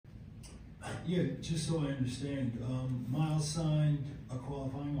Yeah, just so I understand, Miles signed a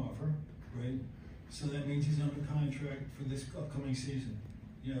qualifying offer, right? So that means he's under contract for this upcoming season.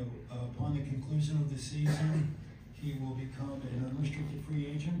 You know, upon the conclusion of the season, he will become an unrestricted free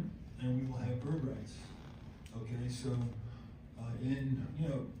agent, and we will have bird rights. Okay, so in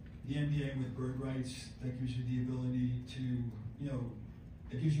the NBA with bird rights, that gives you the ability to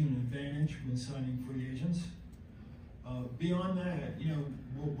it gives you an advantage when signing free agents. Beyond that,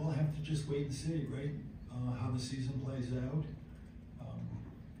 we'll have to just wait and see, right? How the season plays out.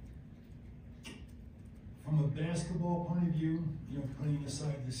 From a basketball point of view, putting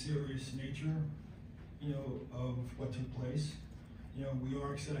aside the serious nature, of what took place, we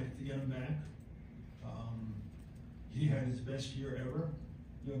are excited to get him back. He had his best year ever,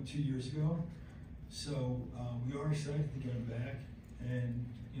 2 years ago. So we are excited to get him back, and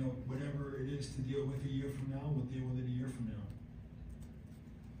whatever it is to deal with a year from now, we'll deal with it a year from now.